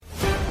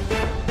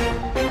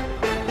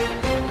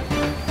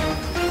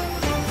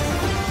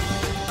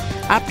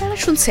আপনারা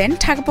শুনছেন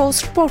Dhaka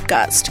post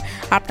podcast.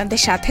 আপনাদের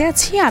সাথে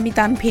আছি আমি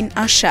তানভিন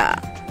আশা।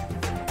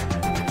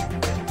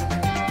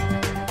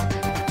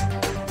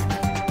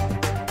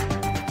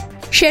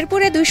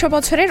 শেরপুরে ২০০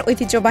 বছরের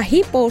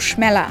ঐতিহ্যবাহী পৌষ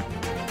মেলা।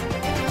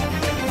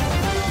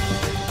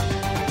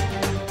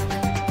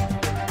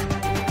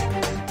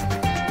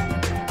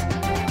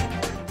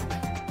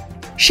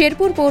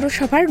 শেরপুর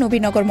পৌরসভার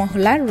নবীনগর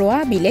মহল্লার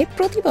রোয়া বিলে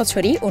প্রতি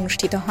বছরই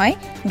অনুষ্ঠিত হয়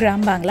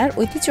গ্রাম বাংলার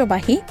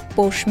ঐতিহ্যবাহী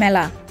পৌষ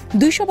মেলা।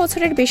 ২০০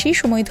 বছরের বেশি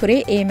সময়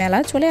ধরে এই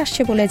মেলা চলে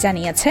আসছে বলে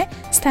জানিয়েছে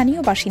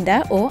স্থানীয়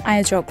বাসিন্দা ও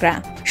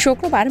আয়োজকরা।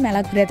 শুক্রবার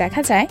মেলা ঘুরে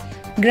দেখা যায়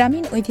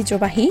গ্রামীণ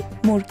ঐতিহ্যবাহী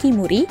মুরকি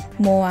মুড়ি,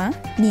 মোয়া,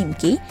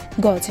 নিমকি,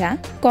 গজা,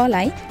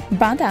 কলাই,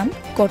 বাদাম,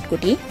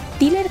 কটকটি,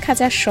 তিলের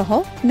খাজা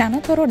সহ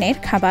নানা ধরনের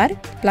খাবার,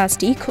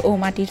 প্লাস্টিক ও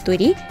মাটির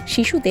তৈরি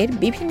শিশুদের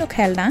বিভিন্ন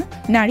খেলনা,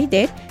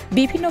 নারীদের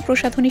বিভিন্ন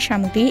প্রসাধনী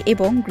সামগ্রী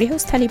এবং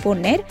গৃহস্থালী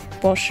পণ্যের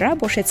পসরা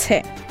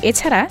বসেছে।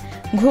 এছাড়া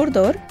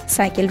ঘোড়দৌড়,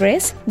 সাইকেল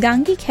রেস,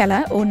 গাঙ্গি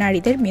খেলা ও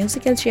নারীদের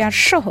মিউজিক্যাল চেয়ার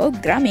সহ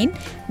গ্রামীণ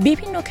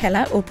বিভিন্ন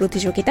খেলা ও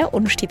প্রতিযোগিতা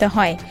অনুষ্ঠিত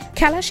হয়।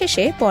 খেলা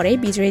শেষে পরে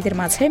বিজয়ীদের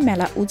মাঝে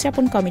মেলা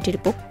উদযাপন কমিটির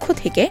পক্ষ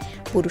থেকে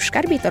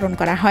পুরস্কার বিতরণ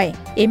করা হয়।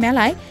 এই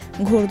মেলায়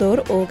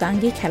ঘোড়দৌড় ও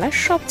গাঙ্গি খেলা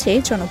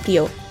সবচেয়ে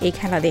জনপ্রিয়। এই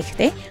খেলা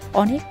দেখতে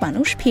অনেক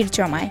মানুষ ভিড়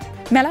জমায়।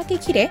 মেলাকে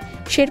ঘিরে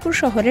শেরপুর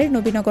শহরের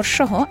নবীনগর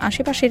সহ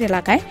আশেপাশের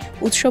এলাকায়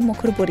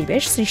উৎসবমুখর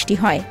পরিবেশ সৃষ্টি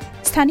হয়।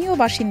 স্থানীয়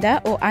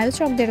বাসিন্দা ও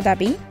আয়োজকদের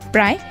দাবি,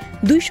 প্রায়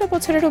 ২০০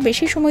 বছরেরও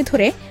বেশি সময়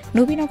ধরে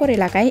নবীনগর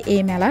এলাকায়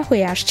এই মেলা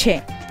হয়ে আসছে।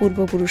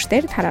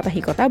 পূর্বপুরুষদের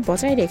ধারাবাহিকতা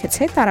বজায়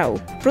রেখেছে তারাও।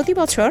 প্রতি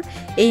বছর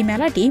এই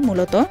মেলাটি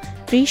মূলত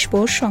 ৩০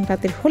 পৌষ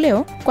সংক্রান্তির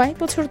হলেও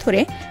কয়েক বছর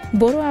ধরে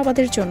বড়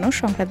আবাদের জন্য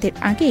সংক্রান্তির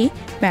আগেই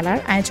মেলার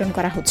আয়োজন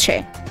করা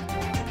হচ্ছে।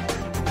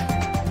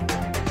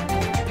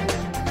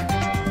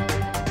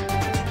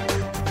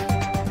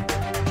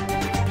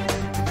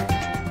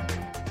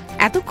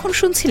 এতক্ষণ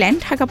শুনছিলেন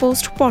ঢাকা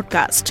পোস্ট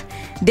পডকাস্ট।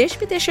 দেশ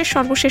বিদেশের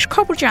সর্বশেষ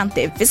খবর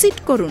জানতে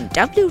ভিজিট করুন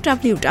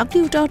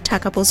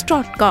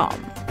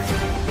www.dhakapost.com।